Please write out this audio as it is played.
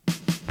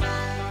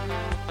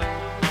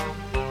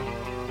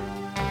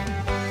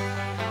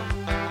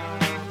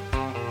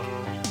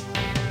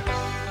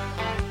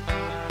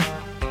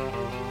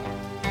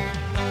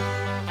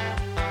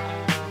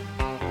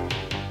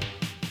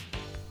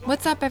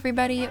What's up,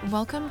 everybody?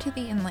 Welcome to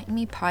the Enlighten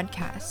Me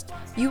podcast.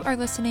 You are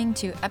listening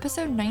to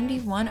episode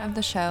 91 of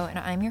the show, and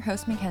I'm your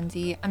host,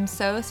 Mackenzie. I'm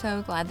so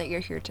glad that you're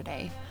here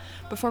today.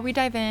 Before we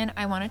dive in,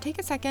 I want to take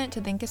a second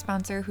to thank a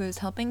sponsor who is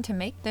helping to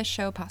make this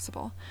show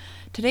possible.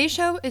 Today's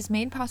show is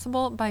made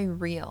possible by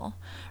Real.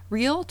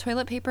 Real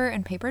toilet paper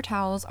and paper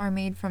towels are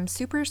made from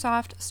super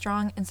soft,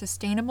 strong, and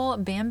sustainable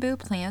bamboo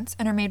plants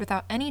and are made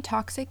without any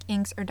toxic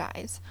inks or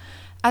dyes.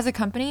 As a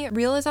company,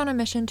 Real is on a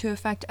mission to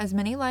affect as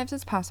many lives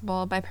as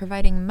possible by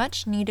providing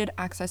much needed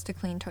access to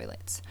clean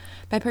toilets.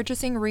 By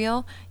purchasing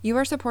Real, you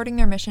are supporting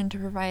their mission to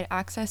provide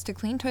access to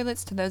clean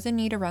toilets to those in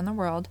need around the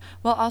world,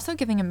 while also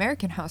giving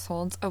American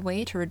households a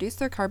way to reduce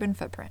their carbon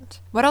footprint.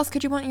 What else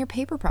could you want in your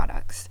paper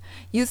products?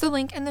 Use the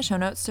link in the show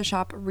notes to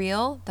shop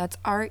Real, that's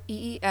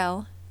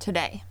REEL,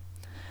 today.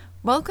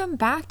 Welcome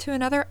back to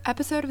another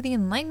episode of the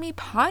Enlighten Me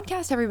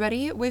podcast,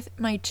 everybody, with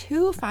my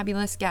two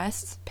fabulous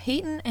guests,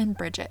 Peyton and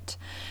Bridget.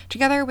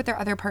 Together with their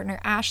other partner,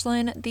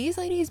 Ashlyn, these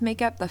ladies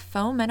make up the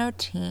Fomeno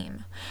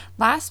team.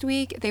 Last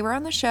week, they were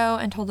on the show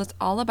and told us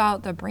all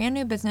about the brand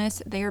new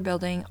business they are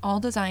building, all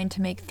designed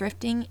to make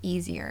thrifting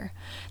easier.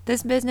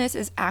 This business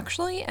is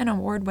actually an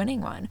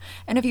award-winning one,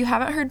 and if you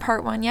haven't heard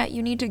part one yet,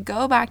 you need to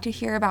go back to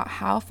hear about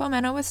how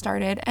Fomeno was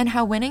started and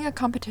how winning a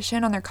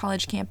competition on their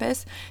college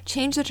campus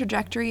changed the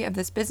trajectory of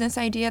this business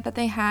idea that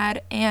they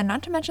had, and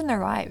not to mention their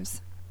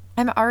lives.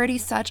 I'm already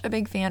such a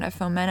big fan of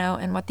Fomeno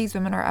and what these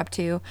women are up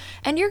to,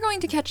 and you're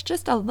going to catch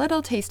just a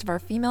little taste of our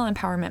female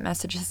empowerment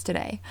messages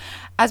today.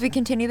 As we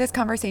continue this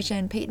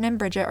conversation, Peyton and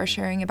Bridget are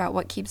sharing about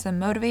what keeps them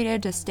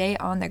motivated to stay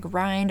on the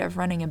grind of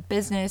running a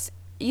business,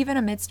 even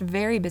amidst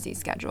very busy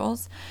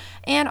schedules,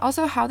 and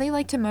also how they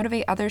like to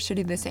motivate others to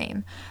do the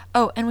same.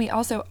 Oh, and we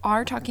also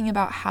are talking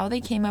about how they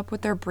came up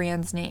with their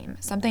brand's name,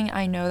 something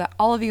I know that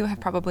all of you have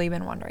probably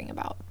been wondering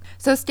about.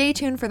 So stay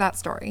tuned for that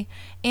story.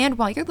 And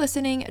while you're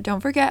listening,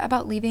 don't forget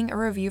about leaving a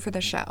review for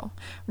the show.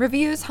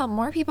 Reviews help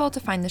more people to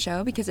find the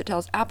show because it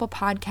tells Apple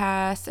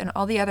Podcasts and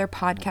all the other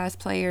podcast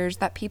players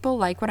that people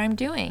like what I'm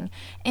doing.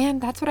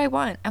 And that's what I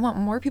want. I want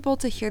more people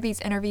to hear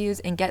these interviews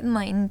and get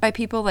enlightened by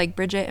people like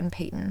Bridget and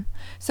Peyton.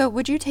 So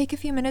would you take a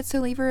few minutes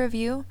to leave a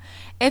review?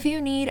 If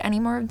you need any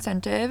more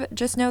incentive,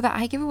 just know that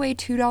I give away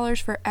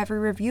 $2 for every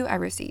review I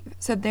receive.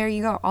 So there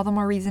you go, all the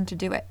more reason to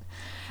do it.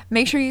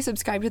 Make sure you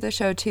subscribe to the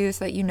show too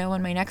so that you know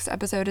when my next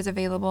episode is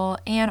available,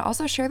 and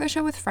also share the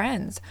show with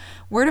friends.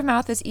 Word of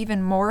mouth is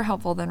even more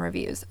helpful than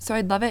reviews, so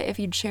I'd love it if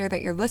you'd share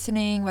that you're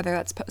listening, whether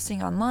that's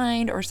posting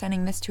online or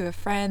sending this to a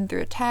friend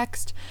through a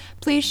text.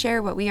 Please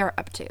share what we are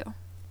up to.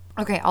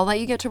 Okay, I'll let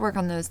you get to work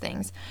on those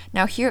things.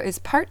 Now here is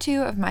part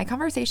 2 of my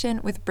conversation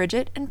with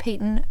Bridget and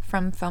Peyton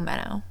from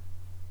Fomeno.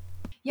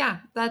 Yeah,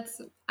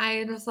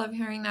 I just love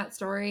hearing that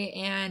story.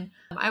 And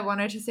I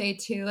wanted to say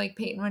too, like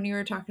Peyton, when you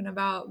were talking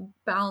about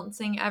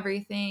balancing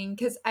everything,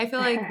 because I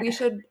feel like we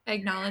should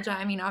acknowledge that.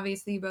 I mean,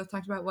 obviously you both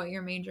talked about what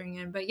you're majoring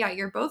in, but yeah,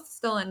 you're both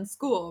still in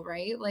school,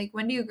 right? Like,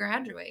 when do you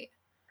graduate?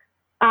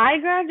 I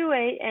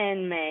graduate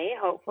in May,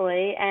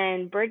 hopefully,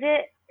 and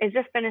Bridget is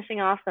just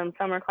finishing off some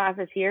summer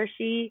classes here.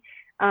 She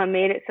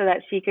made it so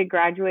that she could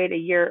graduate a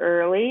year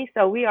early.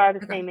 So we are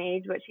the same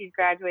age, but she's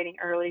graduating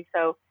early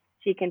so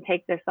she can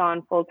take this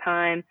on full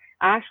time.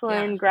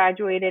 Ashlyn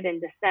graduated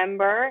in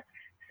December,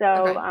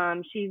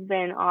 so she's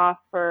been off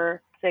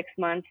for 6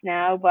 months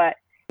now. But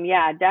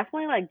yeah,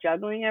 definitely like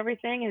juggling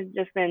everything has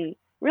just been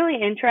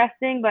really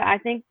interesting. But I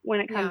think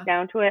when it comes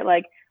down to it,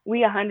 like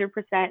we 100%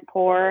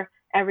 pour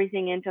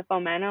everything into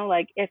Fomeno.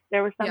 Like if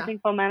there was something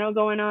Fomeno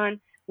going on,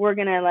 we're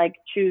gonna like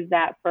choose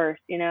that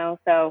first, you know.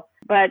 So,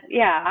 but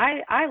yeah,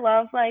 I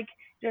love like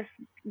just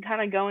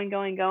kind of going,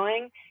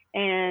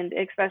 and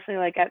especially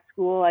like at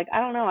school, like I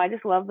don't know, I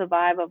just love the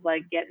vibe of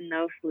like getting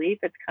no sleep.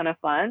 It's kind of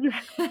fun.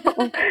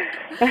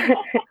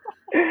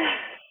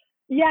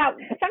 Yeah,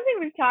 something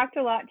we've talked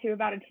a lot too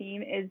about a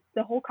team is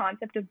the whole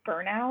concept of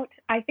burnout.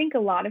 I think a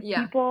lot of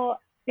people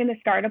in the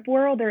startup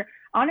world, or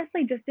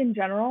honestly just in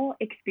general,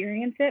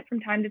 experience it from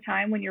time to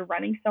time when you're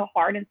running so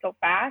hard and so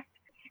fast.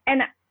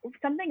 And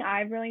something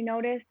I've really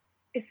noticed,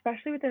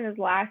 especially within this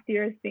last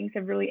year as things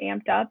have really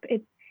amped up,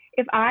 it's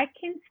if I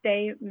can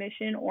stay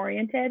mission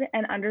oriented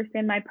and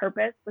understand my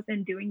purpose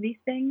within doing these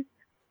things,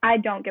 I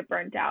don't get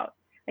burnt out.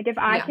 Like if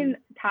I can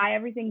tie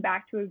everything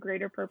back to a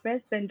greater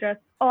purpose than just,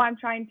 oh, I'm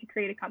trying to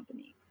create a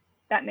company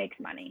that makes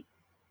money,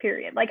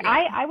 period. Like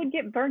I would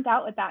get burnt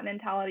out with that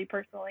mentality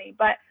personally.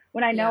 But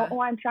when I know,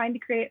 oh, I'm trying to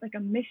create like a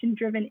mission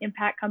driven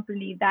impact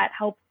company that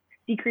helps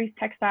decrease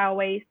textile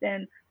waste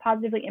and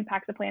positively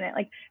impacts the planet,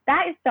 like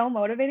that is so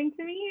motivating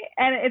to me,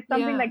 and it's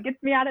something that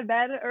gets me out of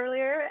bed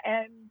earlier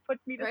and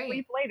puts me to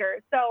sleep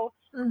later. So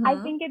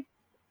I think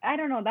I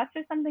don't know, that's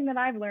just something that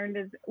I've learned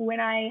is when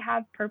I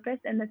have purpose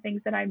in the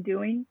things that I'm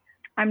doing,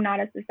 I'm not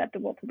as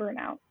susceptible to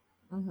burnout.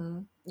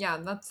 Yeah,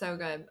 that's so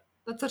good.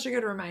 That's such a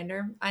good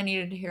reminder. I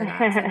needed to hear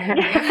that. So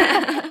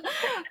thank you.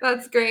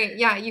 That's great.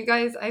 Yeah, you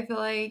guys, I feel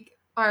like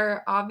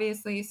are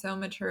obviously so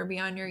mature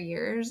beyond your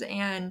years,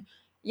 and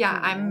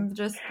I'm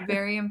just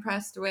very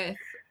impressed with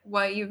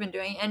what you've been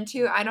doing. And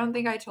two, I don't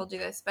think I told you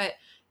this, but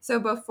So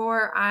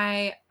before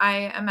I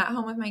am at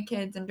home with my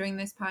kids and doing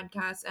this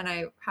podcast, and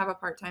I have a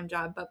part-time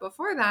job. But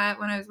before that,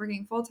 when I was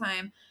working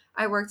full-time,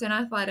 I worked in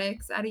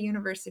athletics at a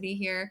university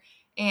here,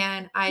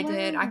 and I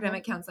did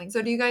academic counseling.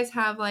 So do you guys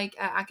have like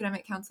an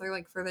academic counselor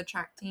like for the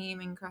track team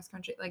and cross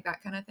country, like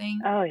that kind of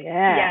thing? Oh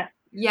yeah. Yes.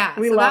 Yeah.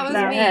 We so love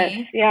that was that.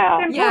 me. Yeah.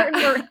 It's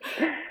important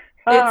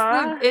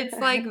work. It's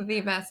like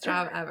the best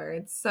job ever.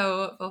 It's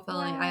so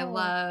fulfilling.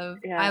 Wow.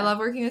 I love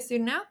working with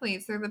student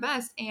athletes. They're the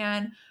best.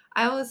 And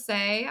I will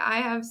say I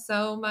have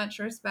so much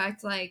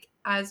respect, like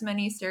as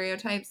many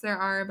stereotypes there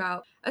are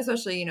about,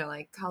 especially, you know,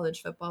 like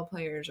college football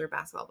players or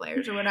basketball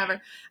players or whatever.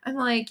 I'm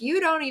like, you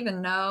don't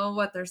even know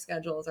what their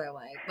schedules are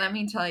like. Let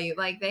me tell you,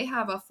 like they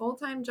have a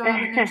full-time job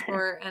in their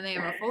sport and they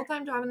have a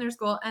full-time job in their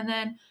school. And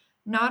then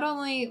not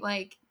only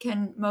like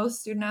can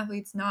most student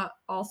athletes not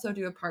also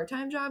do a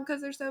part-time job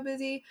because they're so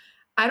busy.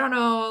 I don't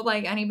know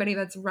like anybody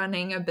that's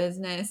running a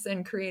business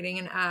and creating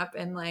an app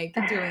and like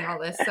doing all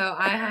this. So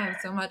I have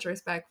so much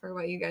respect for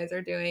what you guys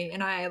are doing.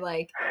 And I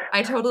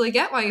totally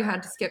get why you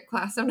had to skip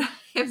class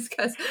sometimes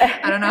because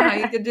I don't know how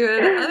you could do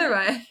it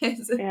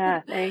otherwise.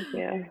 Yeah, thank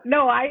you.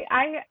 No,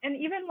 and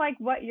even like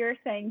what you're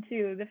saying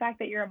too, the fact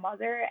that you're a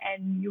mother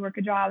and you work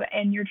a job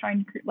and you're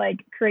trying to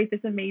like create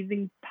this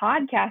amazing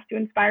podcast to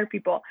inspire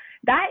people,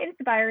 that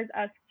inspires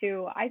us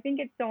too. I think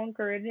it's so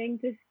encouraging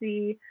to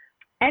see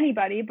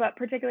anybody, but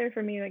particularly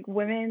for me, like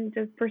women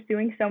just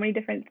pursuing so many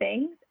different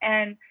things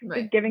and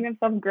just giving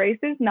themselves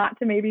graces, not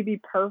to maybe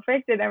be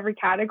perfect in every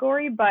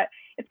category, but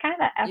it's kind of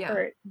that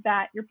effort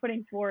that you're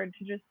putting forward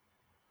to just,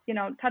 you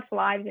know, touch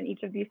lives in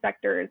each of these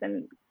sectors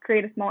and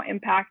create a small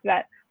impact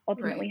that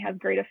ultimately has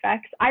great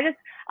effects. I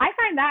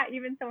find that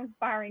even so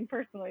inspiring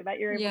personally that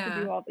you're able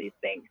to do all these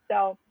things.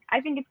 So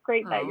I think it's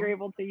great that you're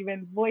able to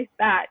even voice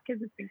that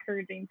because it's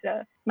encouraging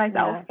to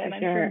myself and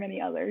I'm sure many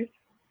others.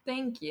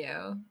 Thank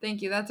you.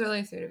 That's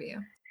really sweet of you.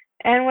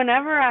 And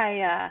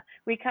whenever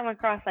we come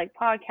across like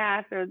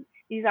podcasts or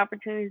these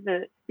opportunities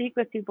to speak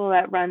with people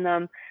that run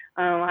them,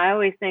 I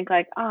always think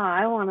like,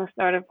 I want to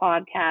start a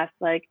podcast.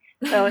 Like,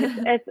 so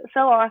it's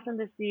so awesome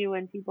to see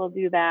when people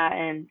do that,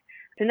 and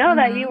to know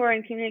that you were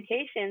in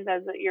communications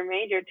as your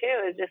major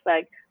too is just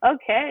like,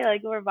 okay,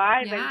 like we're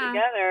vibing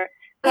together.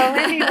 So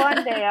maybe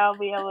one day I'll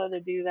be able to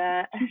do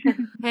that.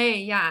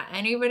 Hey, yeah,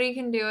 anybody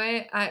can do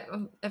it.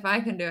 If I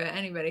can do it,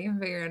 anybody can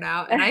figure it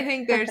out. And I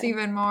think there's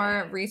even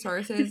more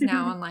resources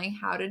now on like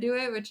how to do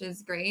it, which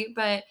is great.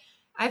 But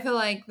I feel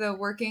like the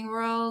working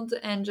world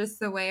and just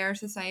the way our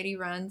society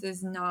runs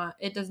does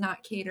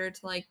not cater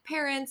to like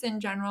parents in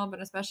general, but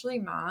especially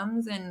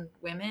moms and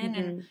women.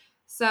 And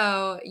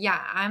so,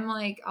 yeah, I'm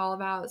like all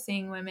about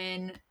seeing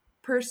women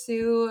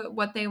pursue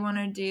what they want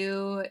to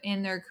do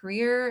in their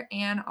career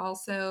and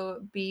also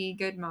be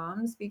good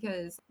moms,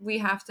 because we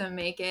have to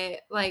make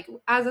it, like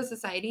as a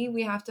society,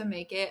 we have to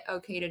make it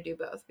okay to do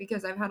both,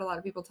 because I've had a lot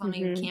of people tell me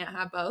you can't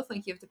have both,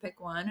 like you have to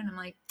pick one, and I'm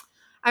like,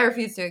 I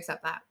refuse to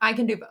accept that. I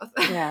can do both.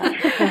 Yeah.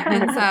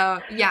 And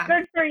so, yeah.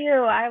 Good for you.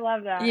 I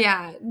love that.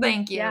 Yeah.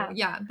 Thank you.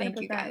 Yeah. Thank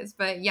 100%. you guys.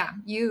 But yeah,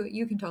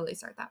 you can totally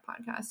start that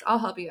podcast. I'll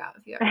help you out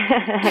if you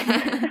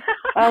ever.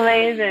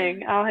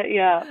 Amazing. I'll hit you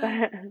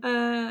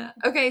up.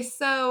 Okay.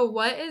 So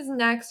what is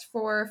next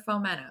for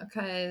Fomento?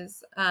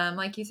 Because,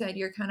 like you said,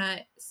 you're kind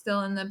of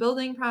still in the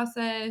building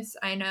process.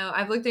 I know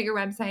I've looked at your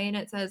website and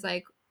it says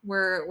like,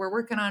 we're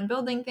working on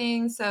building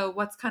things. So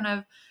what's kind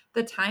of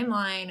the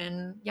timeline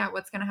and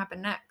what's going to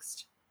happen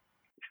next?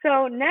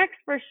 So next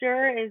for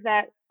sure is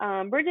that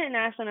Bridget and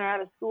Ashlyn are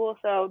out of school,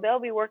 so they'll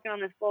be working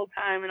on this full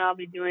time, and I'll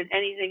be doing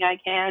anything I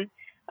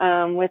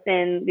can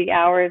within the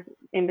hours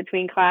in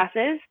between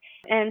classes.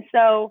 And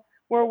so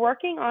we're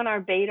working on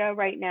our beta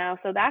right now.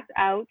 So that's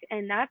out,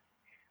 and that's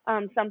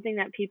something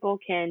that people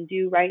can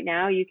do right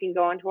now. You can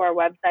go onto our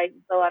website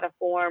and fill out a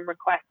form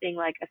requesting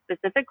like a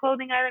specific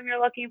clothing item you're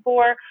looking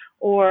for,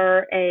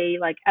 or a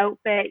like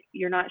outfit.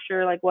 You're not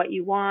sure like what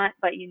you want,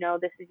 but you know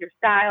this is your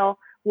style.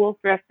 We'll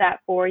thrift that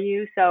for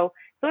you. So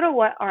sort of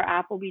what our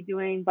app will be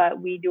doing, but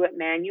we do it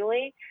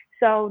manually.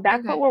 So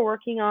that's what we're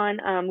working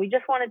on. We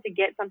just wanted to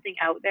get something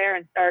out there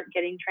and start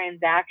getting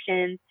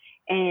transactions.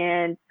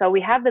 And so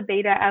we have the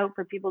beta out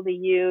for people to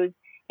use,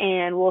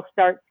 and we'll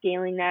start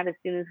scaling that as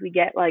soon as we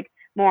get like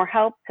more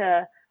help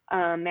to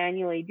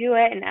manually do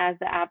it. And as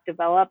the app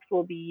develops,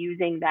 we'll be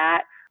using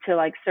that to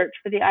like search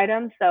for the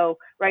items. So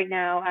right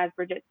now, as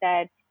Bridget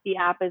said, the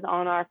app is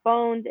on our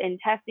phones in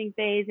testing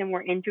phase, and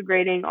we're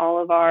integrating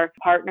all of our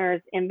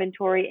partners'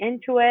 inventory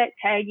into it,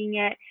 tagging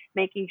it,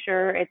 making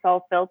sure it's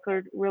all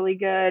filtered really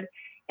good.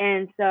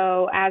 And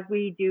so as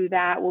we do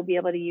that, we'll be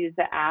able to use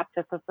the app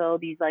to fulfill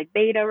these like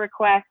beta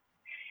requests.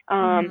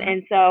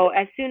 And so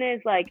as soon as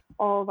like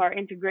all of our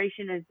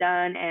integration is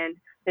done and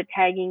the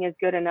tagging is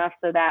good enough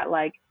so that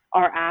like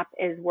our app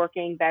is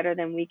working better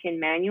than we can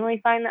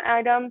manually find the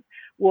items,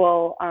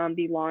 we'll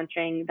be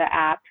launching the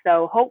app.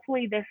 So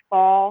hopefully this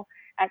fall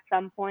at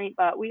some point,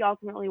 but we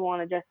ultimately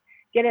want to just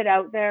get it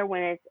out there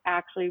when it's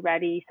actually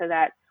ready, so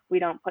that we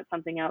don't put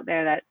something out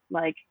there that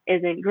like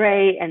isn't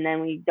great and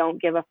then we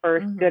don't give a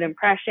first good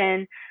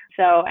impression.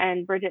 So,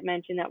 and Bridget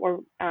mentioned that we're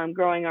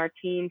growing our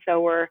team.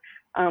 So we're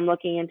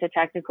looking into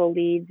technical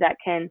leads that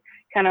can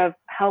kind of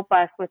help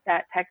us with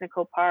that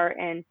technical part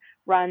and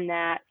run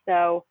that.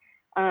 So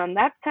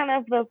that's kind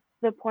of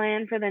the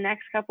plan for the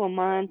next couple of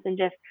months, and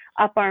just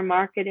up our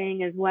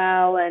marketing as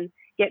well and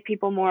get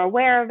people more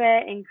aware of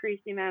it, increase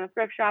the amount of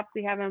thrift shops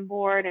we have on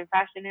board and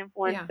fashion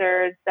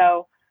influencers.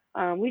 So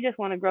we just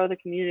want to grow the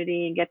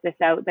community and get this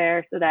out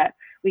there so that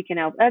we can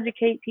help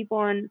educate people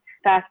on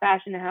fast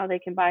fashion and how they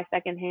can buy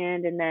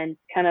secondhand, and then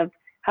kind of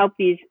help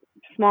these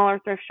smaller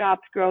thrift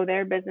shops grow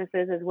their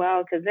businesses as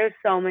well, because there's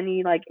so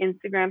many like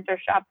Instagram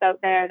thrift shops out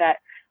there that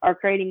are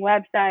creating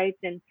websites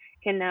and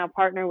can now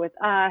partner with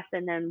us,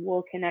 and then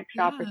we'll connect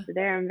shoppers to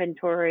their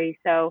inventory.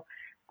 So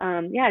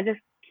just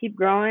keep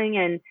growing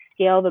and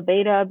scale the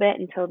beta a bit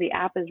until the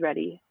app is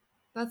ready.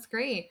 That's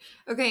great.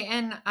 Okay,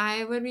 and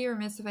I would be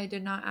remiss if I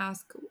did not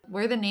ask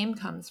where the name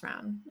comes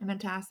from. I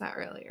meant to ask that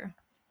earlier.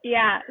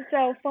 Yeah,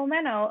 so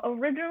Fomeno,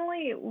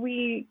 originally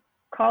we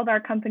called our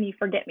company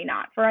Forget Me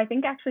Not. For I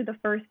think actually the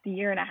first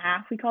year and a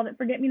half, we called it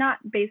Forget Me Not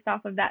based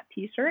off of that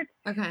t-shirt.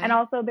 Okay. And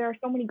also there are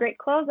so many great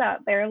clothes out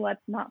there,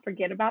 let's not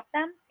forget about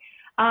them.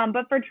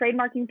 But for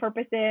trademarking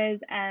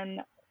purposes and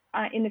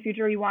in the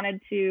future, we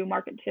wanted to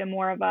market to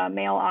more of a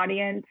male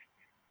audience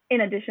in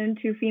addition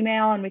to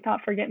female. And we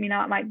thought Forget Me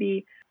Not might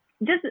be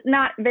just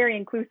not very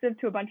inclusive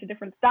to a bunch of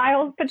different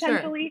styles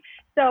potentially.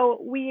 Sure.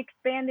 So we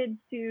expanded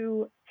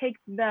to take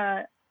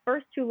the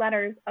first two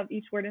letters of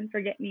each word in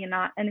Forget Me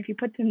Not, and if you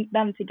put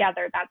them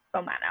together, that's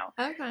Fomeno.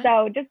 Okay.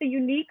 So just a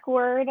unique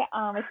word.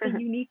 It's a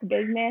unique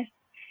business.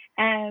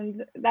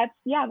 And that's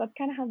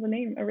kind of how the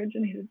name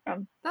originated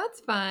from.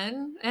 That's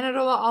fun. And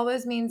it'll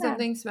always mean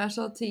something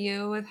special to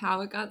you with how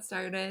it got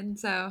started.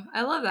 So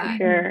I love that.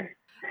 Sure.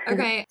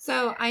 Okay.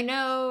 So I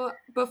know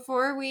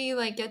before we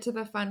get to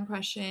the fun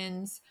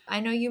questions, I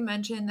know you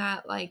mentioned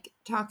that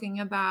talking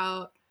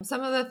about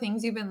some of the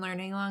things you've been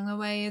learning along the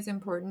way is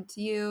important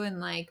to you,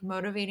 and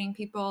motivating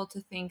people to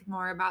think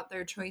more about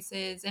their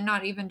choices, and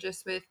not even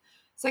just with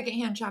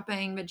secondhand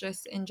shopping, but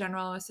just in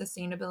general with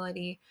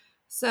sustainability.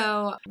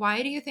 So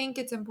why do you think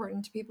it's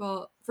important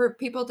for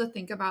people to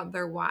think about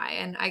their why?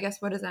 And I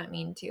guess, what does that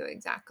mean to you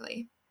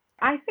exactly?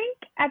 I think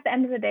at the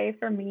end of the day,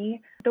 for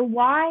me, the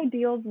why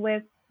deals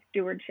with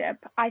stewardship.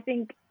 I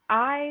think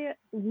I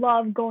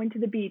love going to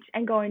the beach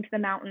and going to the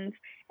mountains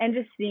and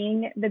just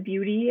seeing the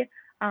beauty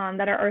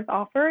that our earth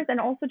offers, and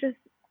also just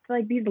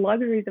these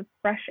luxuries of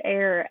fresh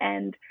air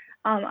and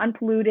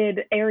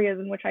unpolluted areas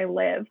in which I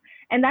live.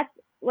 And that's,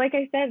 like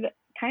I said,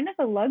 kind of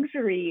a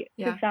luxury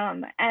to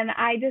some. And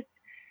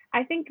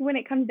I think when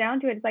it comes down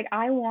to it, it's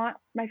I want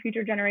my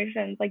future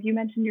generations, like you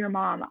mentioned your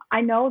mom.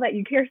 I know that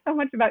you care so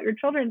much about your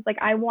children. It's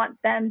I want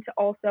them to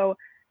also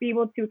be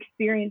able to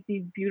experience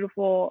these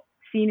beautiful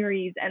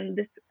sceneries and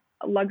this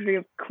luxury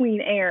of clean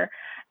air.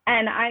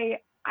 And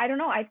I don't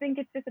know. I think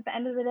it's just at the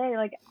end of the day,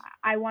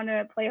 I want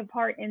to play a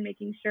part in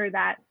making sure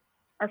that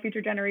our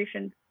future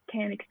generations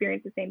can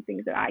experience the same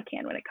things that I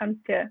can when it comes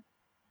to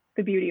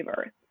the beauty of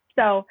Earth.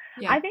 So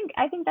I think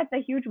that's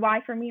a huge why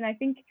for me. And I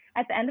think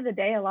at the end of the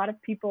day, a lot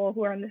of people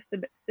who are in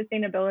the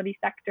sustainability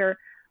sector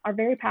are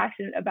very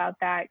passionate about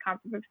that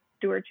concept of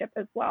stewardship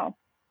as well.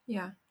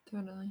 Yeah,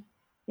 totally.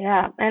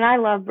 Yeah. And I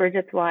love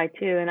Bridget's why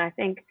too. And I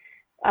think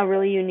a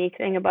really unique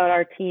thing about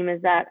our team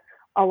is that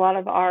a lot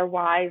of our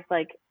whys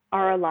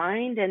are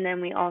aligned. And then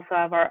we also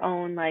have our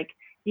own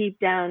deep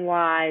down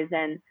whys.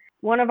 And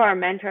one of our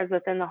mentors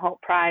within the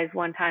Holt Prize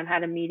one time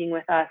had a meeting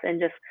with us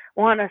and just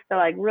want us to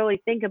really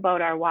think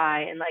about our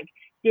why and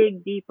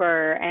dig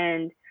deeper.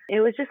 And it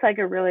was just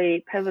a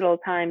really pivotal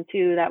time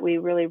too, that we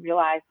really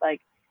realized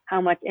how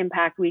much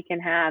impact we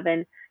can have.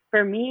 And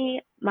for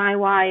me, my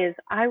why is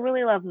I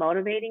really love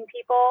motivating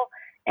people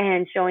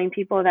and showing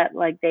people that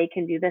they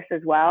can do this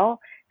as well.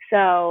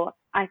 So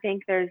I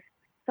think there's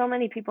so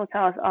many people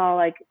tell us,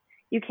 oh,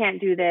 you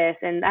can't do this,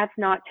 and that's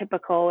not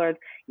typical, or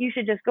you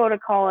should just go to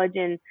college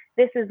and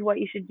this is what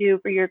you should do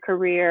for your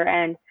career.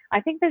 And I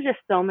think there's just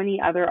so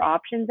many other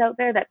options out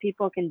there that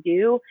people can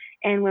do.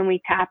 And when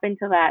we tap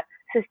into that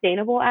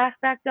sustainable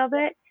aspect of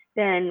it,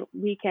 then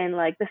we can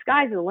the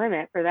sky's the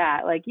limit for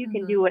that. You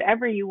can do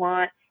whatever you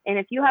want. And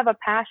if you have a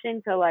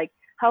passion to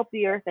help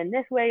the earth in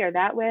this way or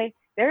that way,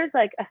 there's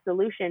a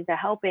solution to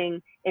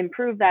helping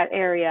improve that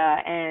area.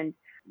 And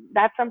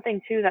that's something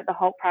too that the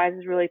Holt Prize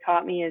has really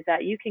taught me, is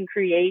that you can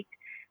create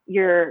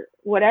your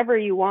whatever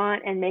you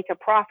want and make a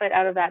profit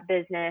out of that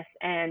business,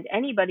 and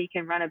anybody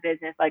can run a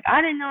business.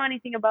 I didn't know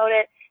anything about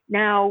it.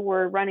 Now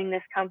we're running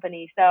this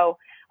company. So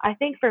I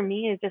think for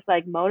me, it's just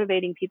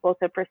motivating people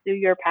to pursue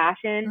your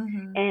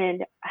passion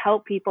and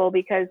help people,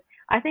 because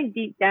I think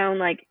deep down,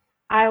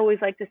 I always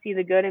like to see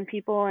the good in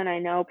people, and I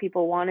know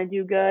people want to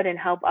do good and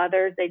help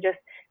others. They just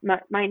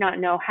might not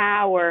know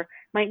how, or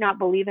might not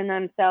believe in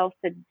themselves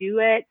to do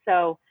it.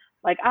 So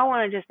I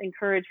want to just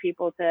encourage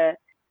people to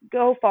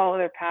go follow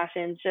their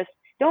passions. Just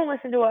don't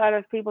listen to what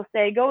other people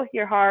say. Go with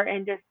your heart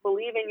and just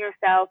believe in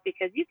yourself,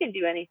 because you can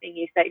do anything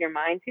you set your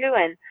mind to.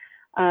 And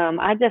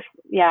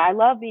I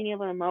love being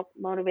able to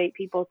motivate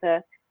people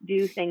to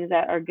do things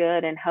that are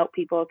good and help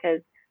people,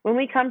 because when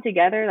we come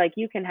together, like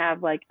you can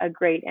have like a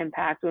great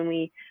impact when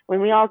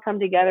we all come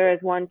together as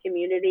one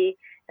community.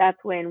 That's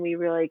when we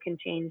really can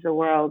change the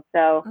world.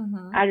 So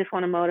I just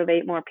want to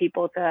motivate more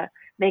people to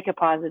make a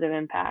positive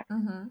impact.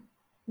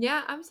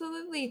 Yeah,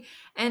 absolutely.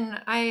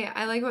 And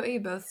I like what you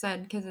both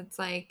said, because it's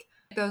like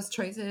those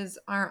choices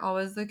aren't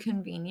always the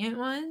convenient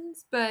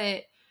ones,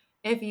 but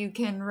if you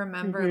can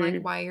remember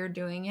like why you're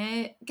doing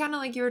it, kind of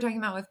like you were talking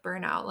about with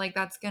burnout, like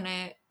that's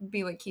gonna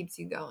be what keeps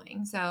you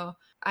going. So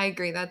I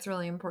agree, that's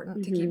really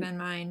important to keep in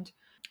mind.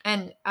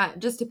 And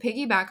just to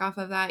piggyback off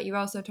of that, you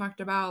also talked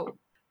about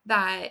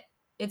that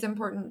it's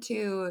important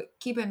to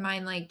keep in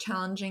mind like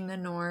challenging the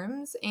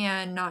norms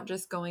and not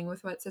just going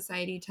with what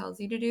society tells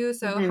you to do.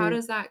 So how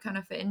does that kind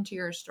of fit into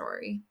your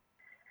story?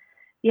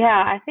 Yeah,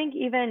 I think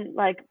even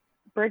like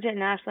Bridget and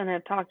Ashlyn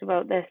have talked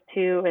about this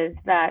too, is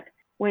that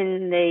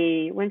when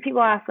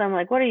people ask them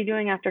like, what are you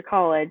doing after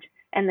college?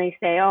 And they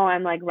say, oh,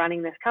 I'm like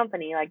running this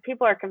company. Like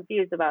people are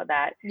confused about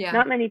that. Yeah.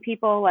 Not many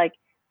people like,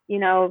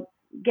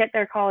 get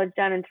their college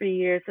done in 3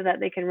 years so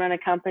that they can run a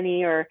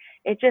company, or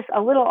it's just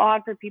a little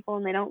odd for people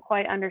and they don't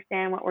quite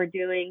understand what we're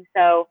doing.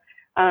 So,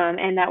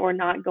 and that we're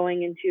not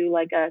going into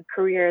like a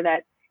career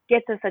that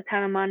gets us a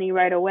ton of money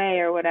right away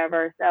or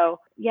whatever. So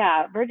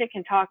yeah, Bridget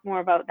can talk more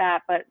about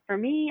that. But for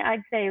me,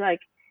 I'd say like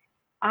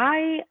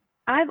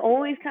I've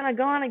always kind of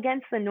gone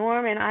against the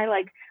norm, and I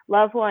like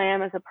love who I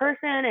am as a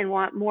person and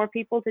want more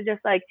people to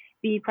just like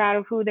be proud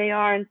of who they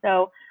are. And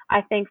so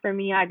I think for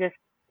me,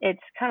 it's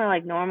kind of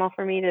like normal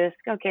for me to just,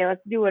 okay,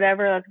 let's do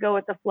whatever, let's go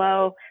with the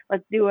flow,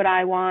 let's do what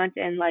I want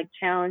and like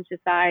challenge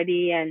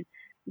society. And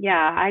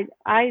yeah,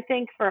 I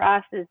think for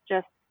us is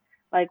just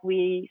like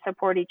we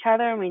support each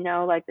other and we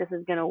know like this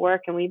is going to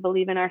work and we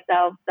believe in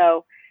ourselves.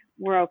 So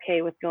we're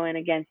okay with going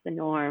against the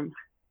norm.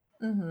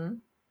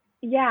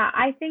 Yeah,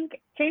 I think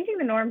changing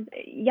the norms,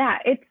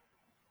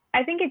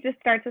 I think it just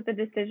starts with the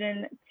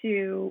decision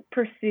to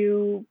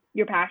pursue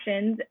your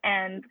passions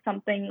and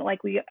something like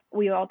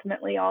we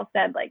ultimately all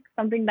said, like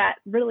something that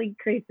really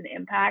creates an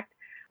impact.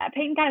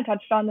 Peyton kind of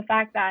touched on the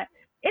fact that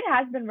it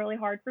has been really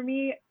hard for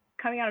me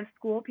coming out of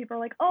school. People are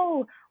like,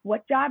 oh,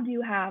 what job do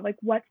you have? Like,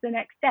 what's the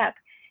next step?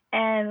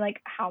 And like,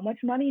 how much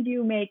money do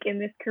you make in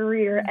this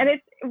career? And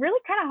it's really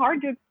kind of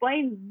hard to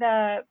explain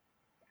the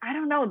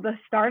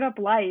startup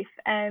life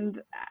and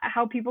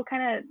how people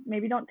kind of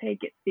maybe don't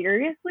take it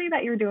seriously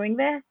that you're doing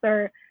this,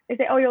 or they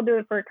say, oh, you'll do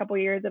it for a couple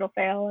of years, it'll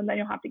fail, and then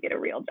you'll have to get a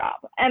real job.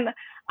 And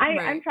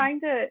I'm trying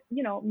to,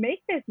 make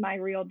this my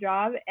real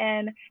job.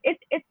 And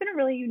it's been a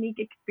really unique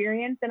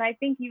experience. And I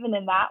think even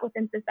in that,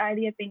 within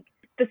society, I think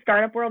the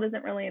startup world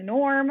isn't really a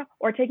norm,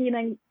 or taking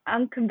an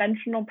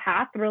unconventional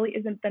path really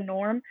isn't the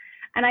norm.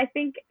 And I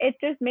think it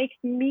just makes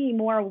me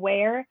more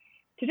aware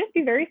to just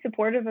be very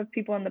supportive of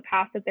people in the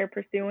path that they're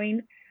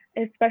pursuing,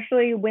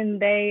 especially when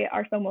they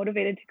are so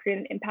motivated to create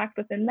an impact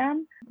within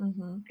them.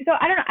 So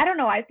I don't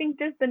know. I think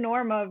just the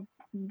norm of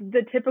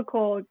the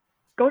typical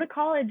go to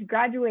college,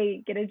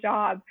 graduate, get a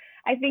job.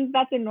 I think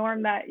that's a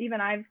norm that even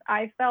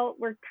I felt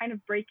we're kind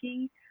of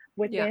breaking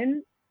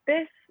within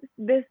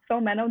this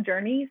Fomeno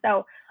journey.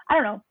 So I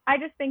don't know. I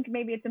just think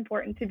maybe it's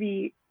important to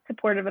be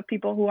supportive of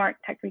people who aren't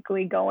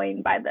technically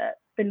going by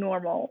the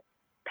normal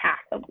path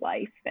of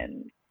life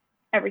and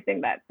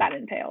everything that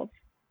entails.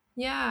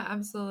 Yeah,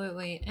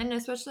 absolutely. And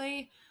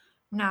especially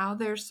now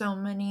there's so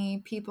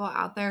many people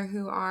out there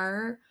who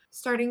are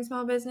starting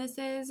small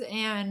businesses,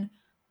 and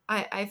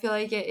I feel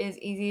like it is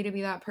easy to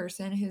be that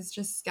person who's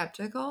just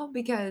skeptical,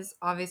 because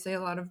obviously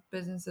a lot of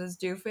businesses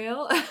do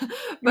fail,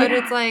 but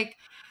it's like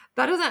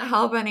that doesn't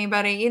help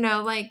anybody,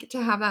 like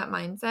to have that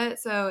mindset.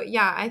 So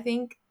yeah, I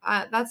think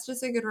that's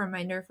just a good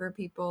reminder for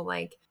people,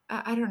 like,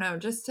 I don't know,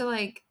 just to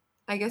like,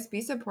 I guess,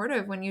 be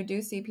supportive when you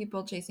do see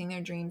people chasing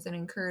their dreams and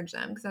encourage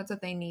them, because that's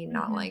what they need,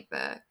 not like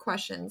the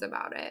questions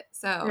about it.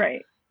 So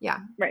yeah,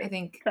 I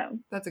think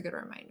that's a good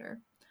reminder.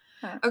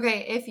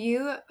 Okay, if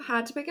you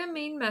had to pick a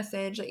main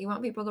message that you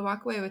want people to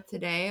walk away with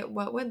today,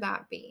 what would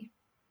that be?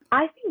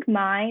 I think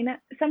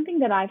something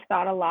that I've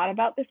thought a lot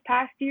about this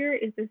past year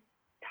is this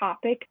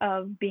topic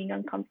of being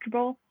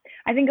uncomfortable.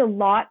 I think a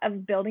lot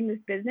of building this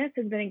business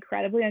has been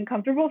incredibly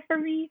uncomfortable for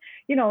me.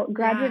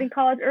 Graduating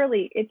college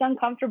early, it's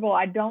uncomfortable.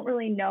 I don't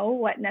really know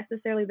what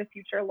necessarily the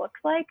future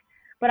looks like,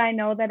 but I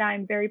know that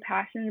I'm very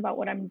passionate about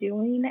what I'm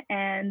doing,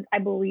 and I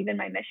believe in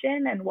my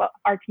mission and what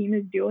our team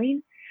is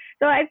doing.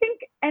 So I think,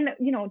 and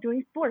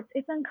doing sports,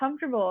 it's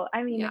uncomfortable.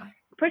 I mean,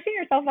 pushing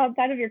yourself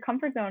outside of your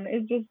comfort zone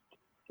is just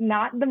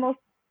not the most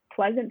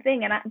pleasant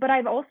thing. But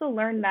I've also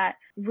learned that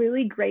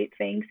really great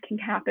things can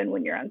happen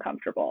when you're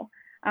uncomfortable.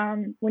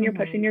 When you're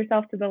pushing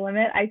yourself to the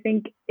limit, I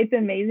think it's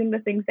amazing the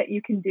things that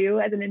you can do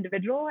as an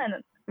individual and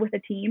with a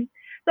team.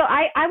 So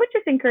I would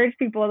just encourage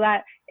people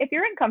that if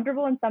you're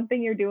uncomfortable in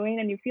something you're doing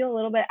and you feel a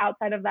little bit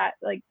outside of that,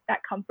 like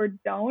that comfort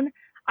zone,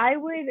 I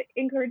would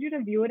encourage you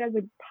to view it as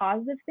a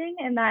positive thing,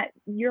 and that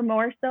you're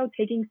more so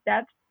taking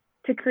steps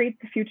to create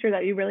the future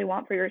that you really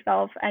want for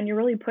yourself, and you're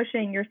really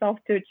pushing yourself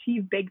to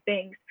achieve big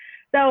things.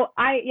 So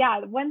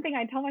one thing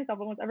I tell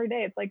myself almost every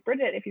day, it's like,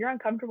 Bridget, if you're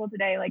uncomfortable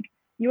today, like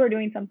you are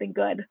doing something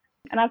good.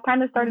 And I've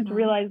kind of started to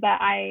realize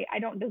that I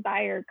don't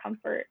desire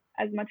comfort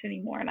as much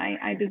anymore. And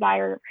I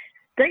desire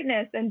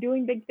greatness and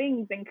doing big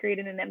things and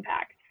creating an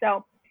impact.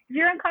 So if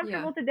you're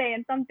uncomfortable today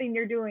in something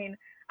you're doing,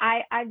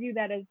 I view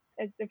that as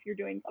if you're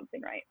doing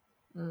something right.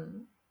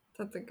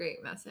 That's a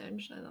great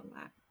message. I love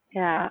that.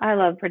 Yeah, I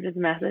love Bridget's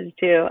message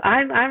too.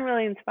 I'm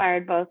really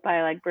inspired both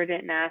by like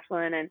Bridget and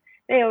Ashlyn, and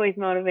they always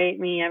motivate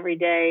me every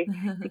day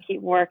to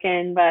keep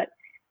working. But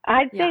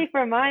I'd say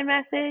for my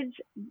message,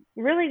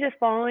 really just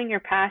following your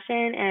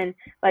passion. And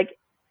like,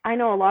 I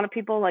know a lot of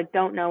people like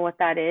don't know what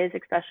that is,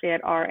 especially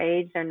at our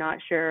age. They're not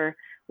sure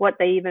what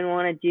they even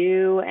want to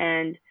do.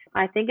 And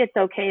I think it's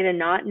okay to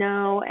not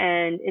know,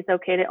 and it's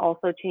okay to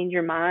also change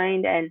your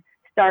mind and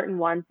start in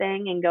one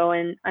thing and go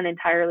in an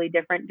entirely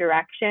different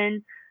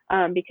direction.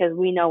 Because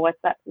we know what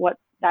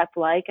that's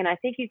like. And I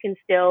think you can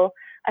still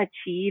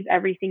achieve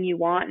everything you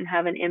want and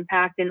have an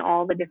impact in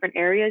all the different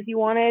areas you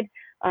wanted.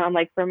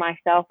 Like for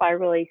myself, I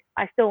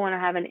still want to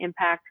have an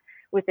impact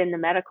within the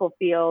medical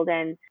field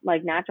and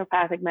like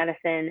naturopathic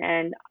medicine.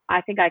 And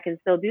I think I can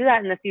still do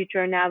that in the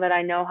future now that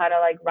I know how to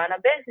like run a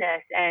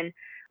business. And,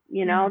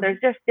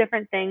 there's just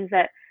different things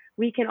that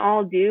we can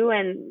all do.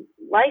 And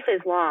life is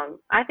long.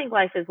 I think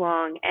life is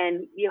long,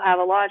 and you have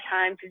a lot of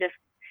time to just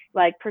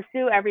like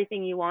pursue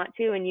everything you want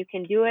to, and you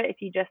can do it if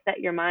you just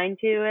set your mind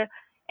to it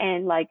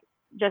and like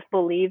just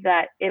believe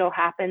that it'll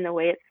happen the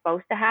way it's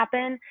supposed to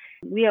happen.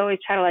 We always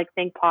try to like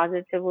think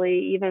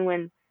positively, even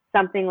when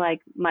something like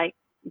might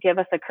give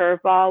us a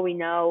curveball. We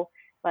know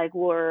like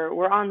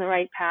we're on the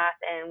right path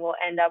and we'll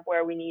end up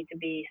where we need to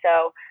be.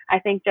 So I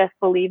think just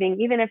believing,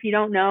 even if you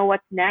don't know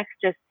what's next,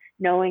 just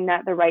knowing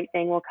that the right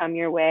thing will come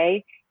your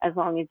way, as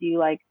long as you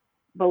like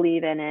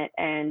believe in it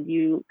and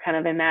you kind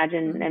of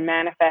imagine and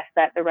manifest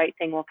that the right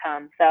thing will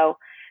come. So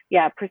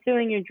yeah,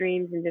 pursuing your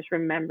dreams and just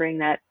remembering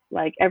that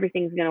like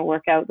everything's going to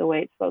work out the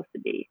way it's supposed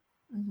to be.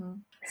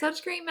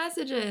 Such great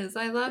messages.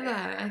 I love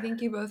that. I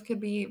think you both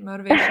could be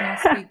motivational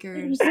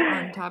speakers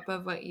on top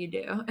of what you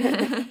do.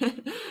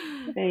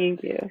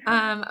 Thank you.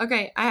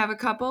 Okay, I have a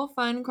couple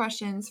fun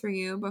questions for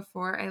you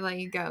before I let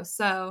you go.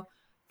 So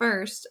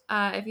first,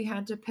 if you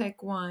had to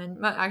pick one,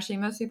 actually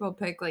most people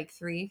pick like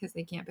 3 because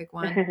they can't pick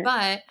one,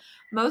 but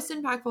most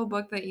impactful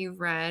book that you've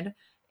read.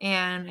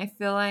 And I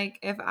feel like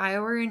if I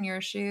were in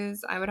your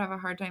shoes, I would have a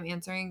hard time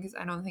answering because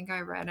I don't think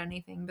I read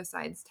anything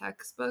besides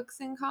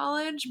textbooks in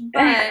college.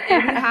 But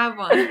if you have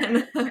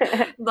one,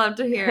 love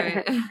to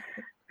hear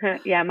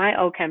it. Yeah, my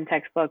OChem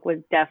textbook was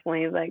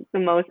definitely like the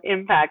most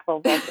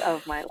impactful book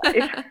of my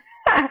life.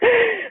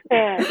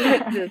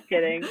 Just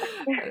kidding.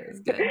 That is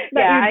good.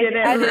 Yeah,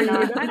 I did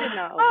not open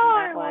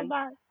that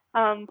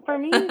one. For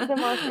me, the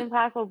most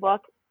impactful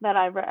book that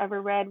I've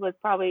ever read was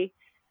probably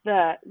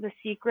The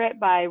Secret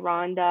by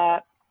Rhonda.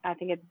 I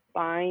think it's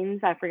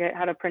Bynes. I forget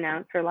how to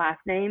pronounce her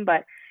last name,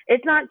 but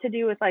it's not to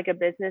do with like a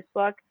business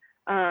book,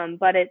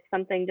 but it's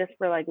something just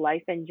for like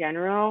life in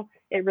general.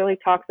 It really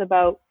talks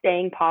about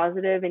staying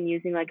positive and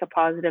using like a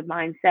positive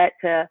mindset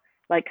to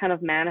like kind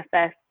of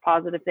manifest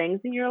positive things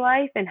in your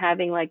life and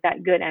having like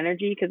that good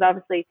energy, because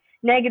obviously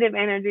negative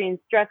energy and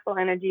stressful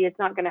energy, it's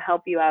not going to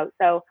help you out.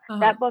 So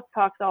that book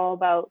talks all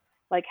about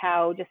like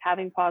how just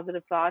having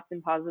positive thoughts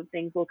and positive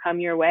things will come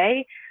your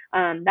way.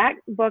 That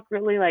book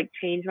really like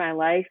changed my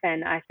life,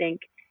 and I think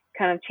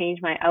kind of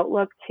changed my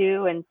outlook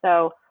too. And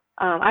so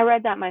I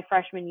read that my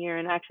freshman year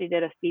and actually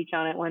did a speech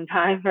on it one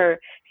time for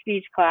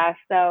speech class.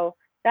 So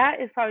that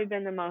has probably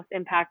been the most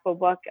impactful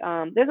book.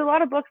 There's a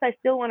lot of books I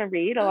still want to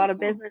read, a lot of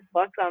business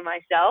books on my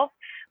shelf.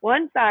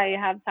 Once I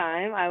have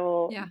time,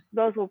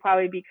 those will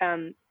probably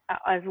become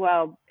as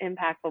well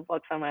impactful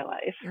books on my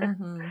life.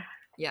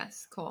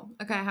 Yes, cool.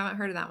 Okay, I haven't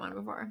heard of that one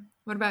before.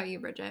 What about you,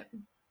 Bridget?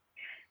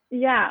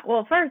 Yeah,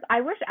 well, first,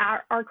 I wish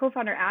our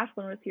co-founder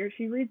Ashlyn was here.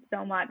 She reads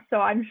so much, so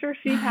I'm sure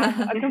she'd have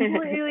a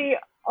completely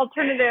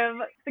alternative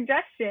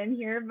suggestion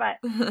here. But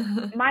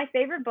my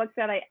favorite book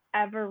that I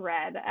ever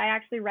read, I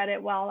actually read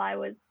it while I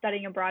was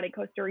studying abroad in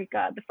Costa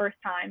Rica the first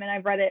time, and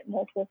I've read it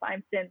multiple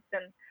times since.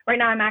 And right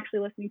now I'm actually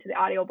listening to the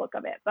audiobook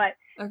of it. But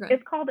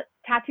it's called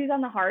Tattoos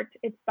on the Heart.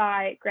 It's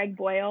by Greg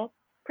Boyle.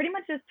 Pretty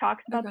much just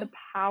talks about the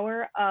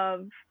power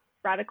of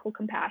radical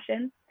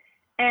compassion.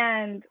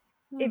 And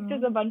it's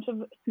just a bunch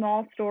of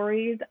small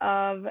stories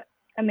of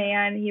a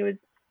man.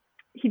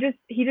 He just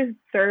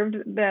served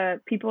the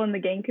people in the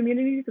gang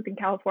communities within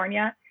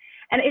California.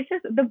 And it's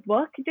just, the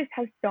book just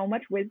has so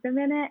much wisdom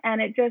in it.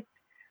 And it just,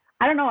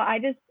 I don't know,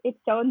 it's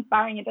so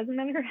inspiring. It doesn't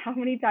matter how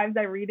many times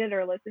I read it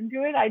or listen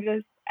to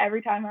it.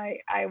 Every time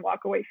I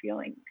walk away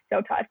feeling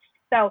so touched.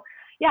 So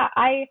yeah,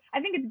 I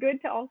think it's good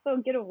to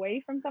also get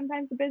away from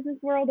sometimes the business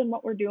world and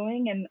what we're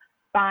doing and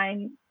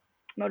find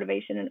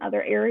motivation in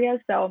other areas.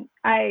 So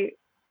I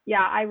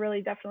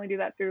really definitely do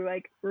that through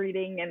like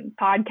reading and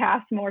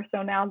podcasts more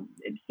so now.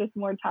 It's just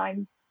more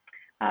time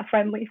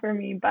friendly for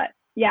me. But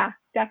yeah,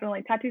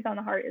 definitely Tattoos on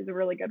the Heart is a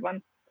really good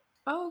one.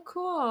 Oh,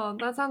 cool.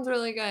 That sounds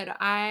really good.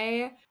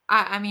 I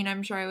mean,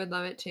 I'm sure I would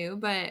love it too,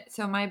 but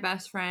so my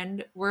best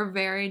friend, we're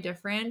very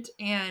different,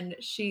 and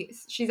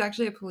she's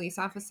actually a police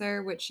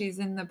officer, which she's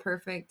in the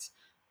perfect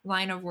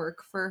line of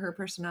work for her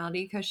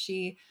personality, because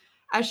she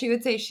as she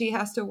would say, she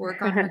has to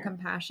work on her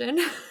compassion.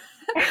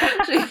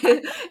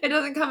 It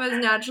doesn't come as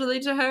naturally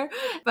to her.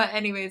 But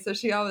anyway, so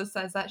she always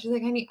says that. She's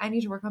like, I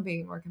need to work on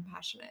being more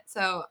compassionate.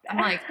 So I'm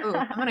like, oh,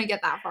 I'm gonna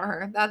get that for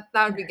her. That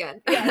would be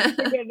good. Yeah, it's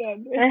a good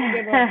one. It's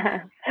a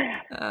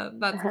good one.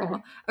 That's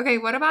cool. Okay,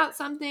 what about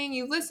something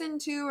you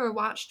listened to or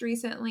watched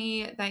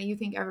recently that you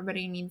think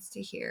everybody needs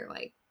to hear,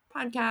 like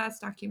podcast,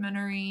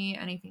 documentary,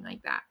 anything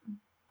like that?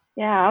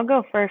 Yeah, I'll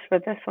go first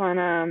with this one.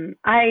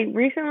 I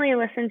recently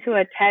listened to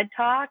a TED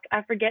Talk.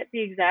 I forget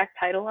the exact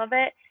title of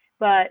it,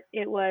 but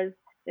it was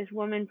this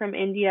woman from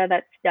India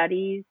that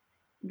studies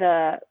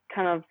the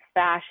kind of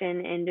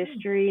fashion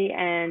industry,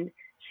 and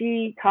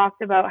she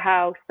talked about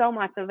how so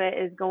much of it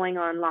is going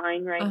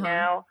online right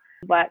now.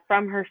 But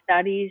from her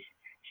studies,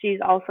 she's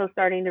also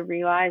starting to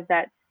realize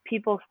that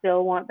people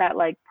still want that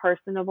like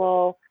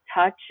personable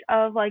touch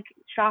of like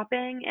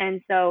shopping.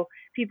 And so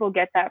people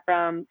get that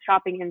from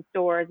shopping in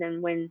stores.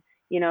 And when,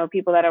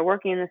 people that are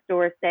working in the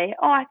stores say,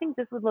 oh, I think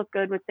this would look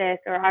good with this,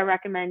 or I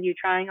recommend you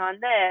trying on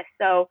this.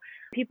 So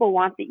people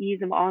want the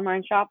ease of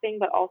online shopping,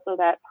 but also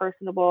that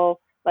personable,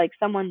 like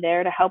someone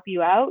there to help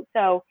you out.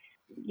 So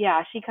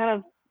yeah, she kind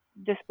of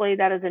displayed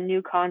that as a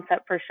new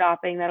concept for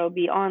shopping that'll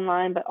be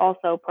online, but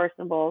also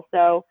personable.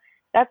 So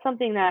that's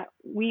something that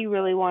we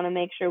really want to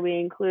make sure we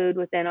include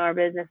within our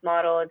business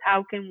model is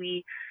how can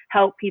we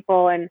help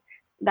people. And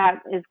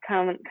that is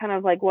kind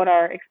of like what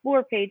our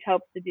explore page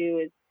helps to do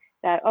is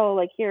that, oh,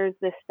 like here's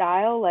this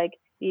style, like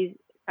these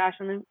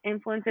fashion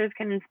influencers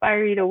can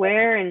inspire you to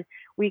wear, and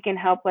we can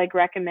help like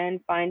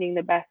recommend finding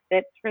the best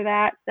fits for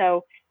that.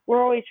 So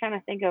we're always trying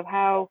to think of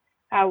how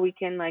we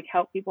can like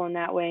help people in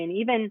that way. And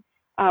even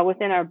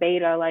within our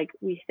beta, like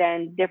we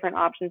send different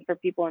options for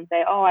people and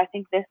say, oh, I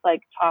think this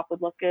like top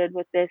would look good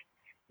with the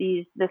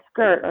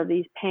skirt or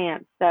these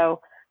pants. So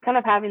kind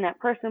of having that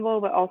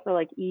personable but also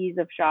like ease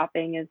of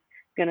shopping is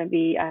going to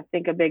be, I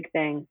think, a big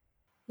thing.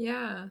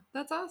 Yeah,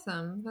 that's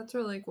awesome. That's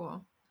really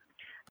cool.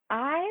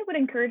 I would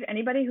encourage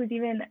anybody who's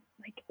even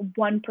like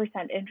 1%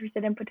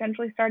 interested in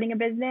potentially starting a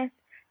business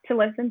to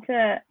listen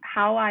to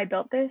How I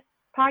Built This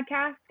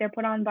podcast. They're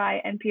put on by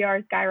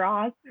NPR's Guy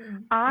Raz.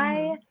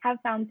 I have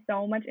found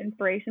so much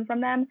inspiration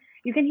from them.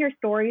 You can hear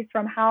stories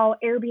from how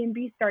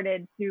Airbnb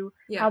started to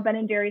how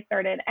Ben & Jerry's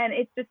started. And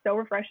it's just so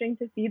refreshing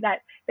to see that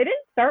they didn't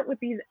start with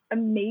these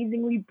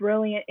amazingly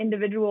brilliant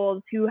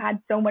individuals who had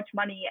so much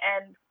money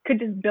and could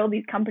just build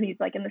these companies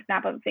like in the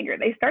snap of a finger.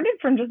 They started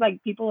from just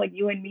like people like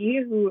you and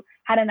me who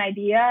had an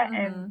idea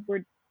and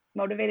were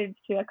motivated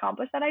to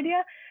accomplish that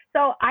idea.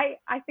 So I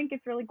think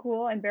it's really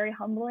cool and very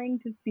humbling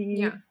to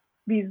see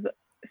these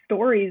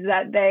stories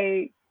that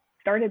they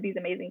started these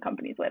amazing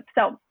companies with.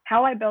 So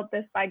How I Built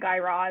This by Guy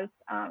Raz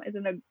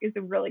is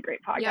a really great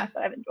podcast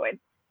that I've enjoyed.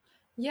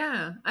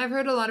 Yeah, I've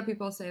heard a lot of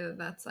people say that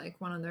that's like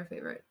one of their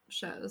favorite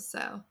shows.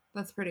 So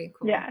that's pretty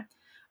cool. Yeah.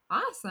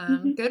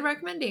 Awesome. Good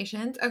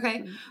recommendations.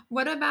 Okay.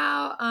 What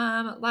about,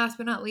 last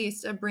but not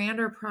least, a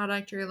brand or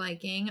product you're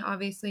liking,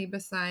 obviously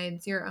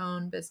besides your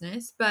own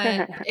business,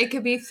 but it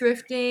could be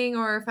thrifting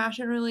or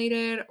fashion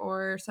related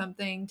or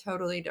something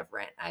totally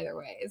different. Either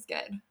way is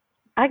good.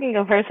 I can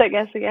go first, I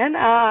guess, again.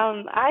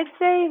 I'd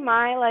say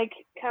my like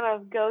kind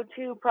of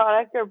go-to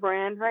product or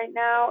brand right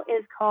now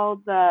is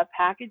called the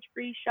Package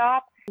Free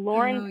Shop.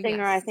 Lauren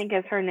Singer, I think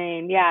is her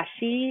name. Yeah,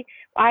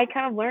 I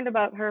kind of learned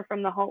about her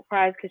from the Holt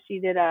Prize because she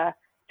did a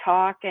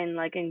talk and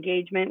like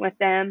engagement with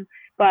them.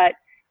 But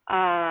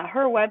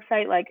her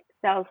website like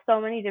sells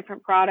so many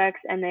different products,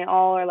 and they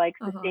all are like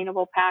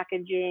sustainable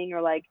packaging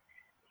or like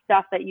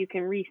stuff that you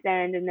can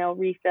resend and they'll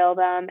refill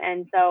them.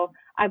 And so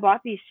I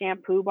bought these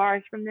shampoo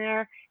bars from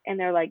there, and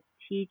they're like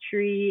tea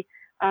tree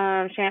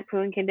shampoo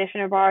and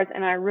conditioner bars,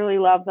 and I really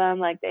love them.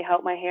 Like they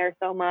help my hair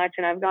so much.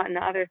 And I've gotten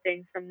other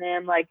things from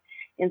them, like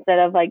instead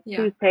of like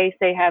toothpaste,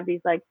 they have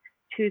these like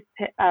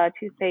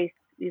toothpaste,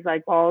 these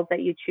like balls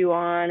that you chew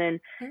on, and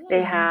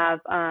they have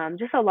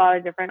just a lot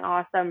of different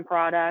awesome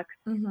products.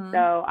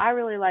 So I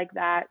really like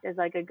that as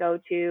like a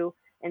go-to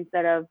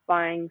instead of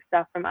buying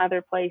stuff from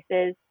other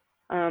places.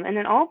 And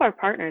then all of our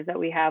partners that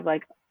we have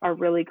like are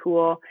really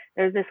cool.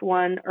 There's this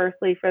one,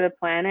 Earthly for the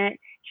Planet.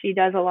 She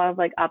does a lot of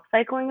like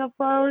upcycling of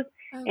clothes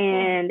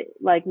and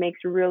like makes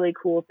really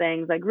cool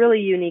things, like really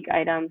unique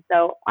items.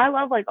 So I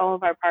love like all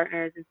of our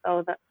partners, and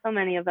so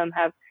many of them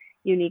have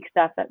unique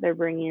stuff that they're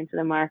bringing into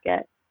the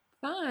market.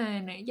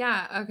 Fun.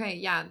 Yeah. Okay.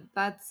 Yeah.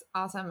 That's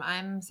awesome.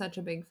 I'm such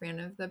a big fan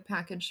of the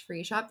Package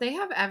Free Shop. They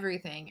have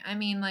everything. I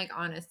mean, like,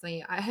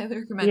 honestly, I highly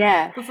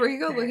recommend before you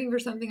go looking for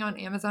something on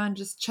Amazon,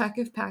 just check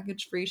if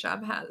Package Free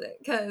Shop has it,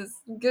 because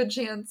good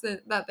chance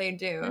that they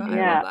do. I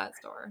love that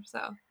store.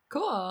 So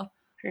cool.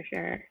 For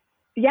sure.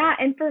 Yeah.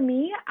 And for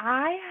me,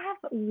 I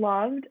have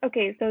loved,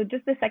 so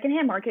just the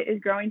secondhand market is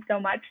growing so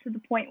much to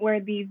the point where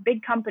these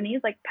big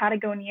companies like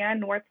Patagonia,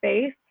 North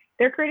Face,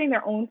 they're creating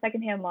their own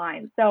secondhand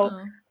lines. So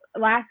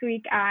last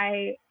week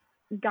I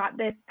got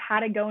this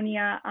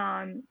Patagonia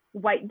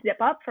white zip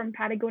up from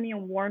Patagonia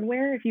Worn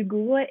Wear. If you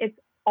Google it, it's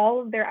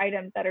all of their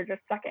items that are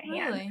just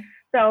secondhand. Really?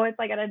 So it's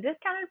like at a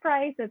discounted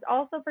price. It's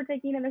also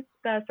partaking in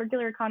the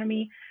circular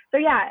economy. So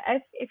yeah,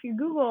 if you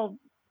Google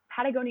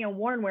Patagonia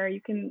worn wear,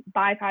 you can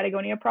buy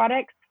Patagonia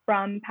products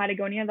from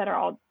Patagonia that are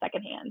all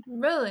secondhand.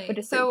 Really?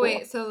 So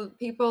wait, so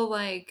people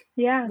like,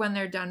 yeah, when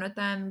they're done with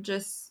them,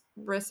 just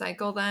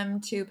recycle them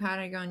to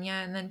Patagonia,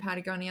 and then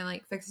Patagonia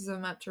like fixes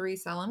them up to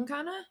resell them,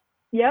 kind of?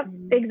 Yep,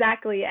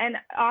 exactly. And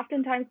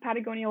oftentimes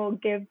Patagonia will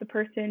give the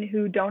person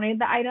who donated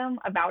the item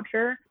a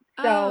voucher.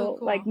 So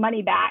cool. like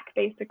money back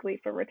basically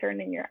for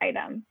returning your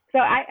item. So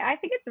I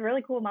think it's a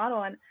really cool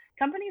model. And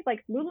companies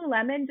like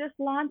Lululemon just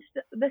launched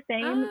the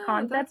same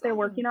concept. They're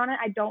working on it.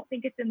 I don't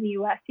think it's in the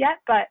US yet,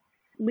 but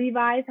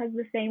Levi's has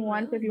the same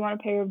one. So if you want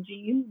a pair of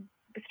jeans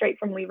straight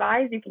from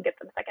Levi's, you can get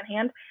them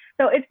secondhand.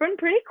 So it's been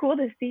pretty cool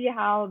to see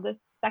how the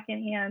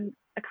secondhand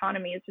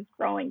economy is just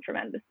growing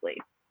tremendously.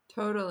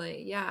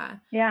 Totally. Yeah.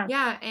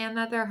 And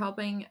that they're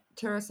helping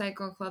to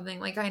recycle clothing.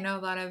 Like, I know a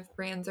lot of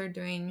brands are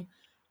doing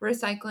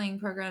recycling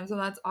programs, so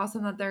that's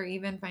awesome that they're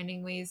even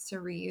finding ways to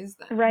reuse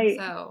them. Right.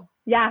 So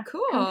yeah,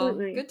 cool.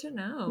 Completely. Good to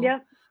know.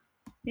 Yep.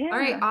 Yeah. All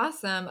right,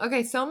 awesome.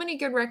 Okay, so many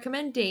good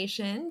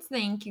recommendations.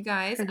 Thank you,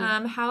 guys.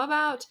 How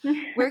about,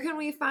 where can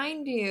we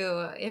find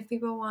you if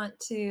people want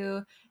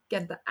to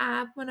get the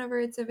app whenever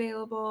it's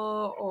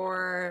available,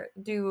 or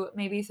do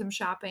maybe some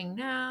shopping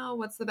now?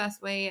 What's the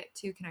best way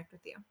to connect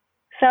with you?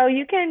 So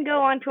you can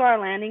go onto our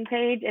landing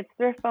page. It's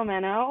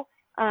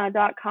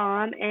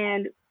thriftfomeno.com,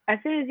 and as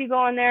soon as you go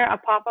on there, a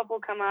pop-up will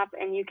come up,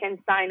 and you can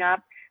sign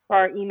up for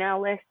our email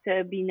list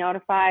to be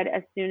notified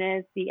as soon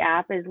as the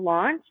app is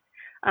launched.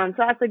 So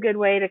that's a good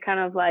way to kind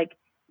of like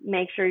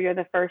make sure you're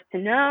the first to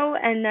know.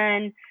 And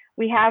then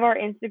we have our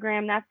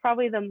Instagram. That's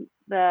probably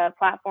the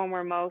platform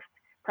we're most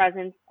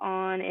present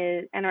on,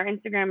 and our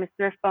Instagram is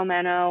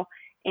thriftfomeno.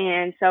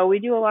 And so we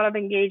do a lot of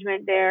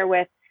engagement there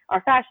with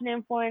our fashion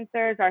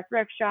influencers, our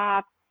thrift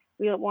shops.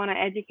 We want to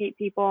educate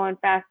people on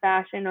fast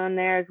fashion on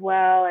there as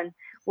well, and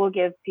we'll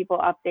give people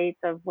updates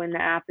of when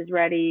the app is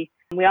ready.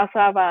 We also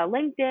have a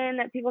LinkedIn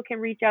that people can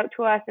reach out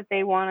to us if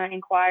they want to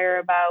inquire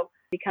about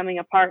becoming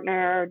a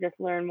partner or just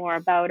learn more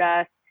about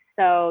us.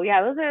 So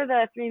yeah, those are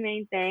the three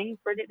main things.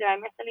 Bridget, did I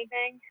miss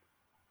anything?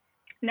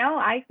 No,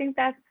 I think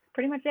that's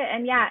pretty much it.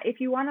 And yeah, if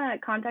you want to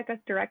contact us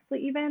directly,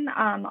 even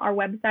our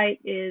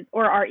website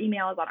or our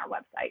email is on our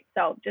website.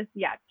 So just,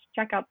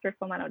 check out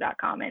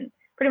thriftfomeno.com, and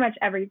pretty much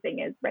everything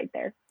is right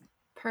there.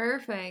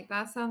 Perfect.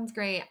 That sounds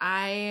great.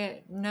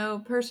 I know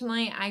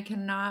personally, I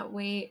cannot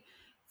wait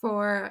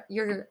for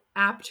your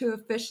app to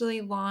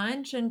officially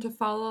launch and to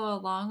follow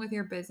along with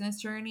your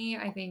business journey.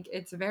 I think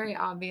it's very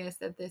obvious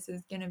that this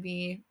is going to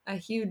be a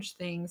huge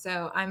thing.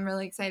 So I'm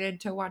really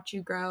excited to watch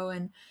you grow,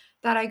 and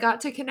that I got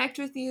to connect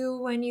with you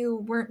when you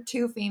weren't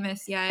too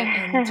famous yet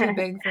and too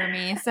big for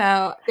me.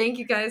 So thank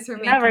you guys for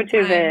making Never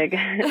too time. big.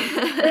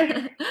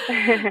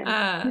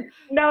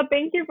 No,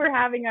 thank you for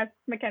having us,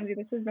 Mackenzie.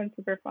 This has been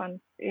super fun.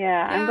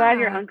 Yeah, I'm glad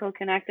your uncle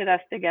connected us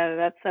together.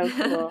 That's so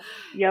cool.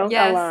 Yoke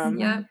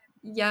alum.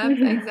 Yep,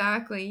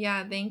 exactly.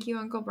 Yeah, thank you,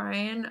 Uncle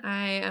Brian.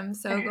 I am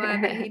so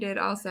glad that he did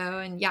also.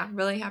 And yeah,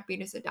 really happy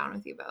to sit down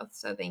with you both.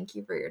 So thank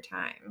you for your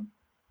time.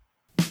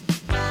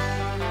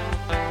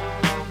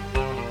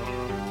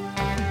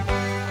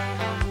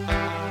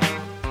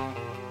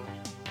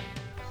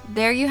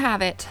 There you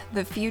have it.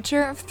 The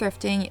future of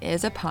thrifting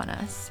is upon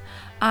us.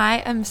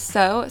 I am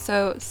so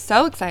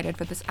excited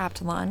for this app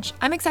to launch.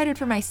 I'm excited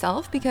for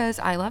myself because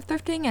I love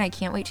thrifting and I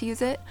can't wait to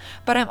use it.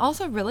 But I'm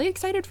also really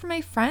excited for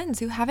my friends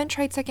who haven't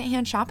tried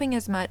secondhand shopping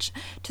as much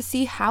to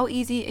see how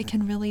easy it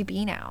can really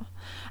be now.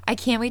 I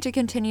can't wait to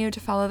continue to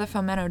follow the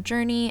Fomeno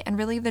journey and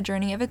really the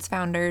journey of its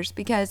founders,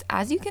 because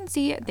as you can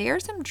see, they are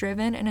some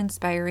driven and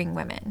inspiring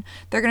women.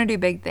 They're going to do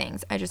big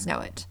things. I just know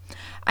it.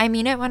 I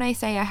mean it when I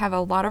say I have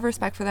a lot of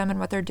respect for them and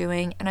what they're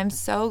doing, and I'm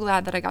so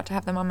glad that I got to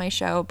have them on my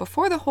show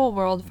before the whole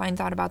world finds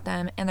out about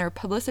them and their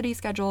publicity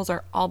schedules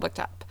are all booked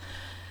up.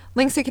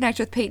 Links to connect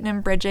with Peyton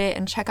and Bridget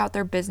and check out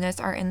their business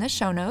are in the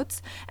show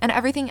notes, and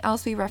everything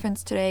else we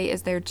referenced today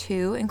is there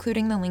too,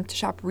 including the link to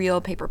shop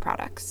real paper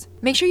products.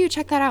 Make sure you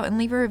check that out and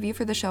leave a review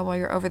for the show while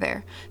you're over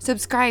there.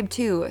 Subscribe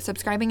too.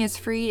 Subscribing is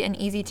free and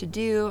easy to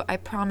do. I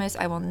promise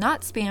I will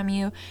not spam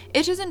you.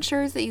 It just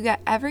ensures that you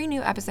get every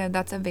new episode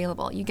that's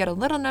available. You get a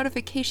little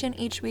notification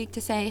each week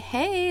to say,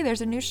 hey,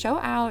 there's a new show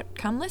out.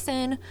 Come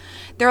listen.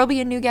 There will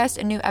be a new guest,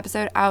 a new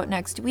episode out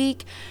next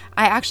week.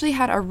 I actually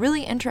had a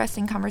really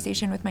interesting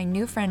conversation with my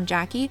new friend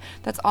Jackie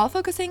that's all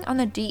focusing on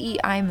the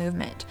DEI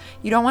movement.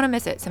 You don't want to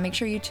miss it, so make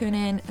sure you tune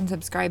in and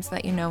subscribe so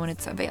that you know when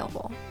it's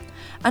available.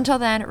 Until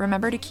then,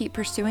 remember to keep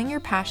pursuing your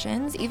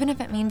passions, even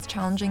if it means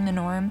challenging the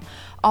norm.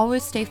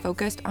 Always stay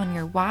focused on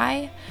your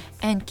why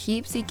and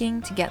keep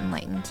seeking to get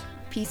enlightened.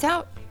 Peace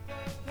out.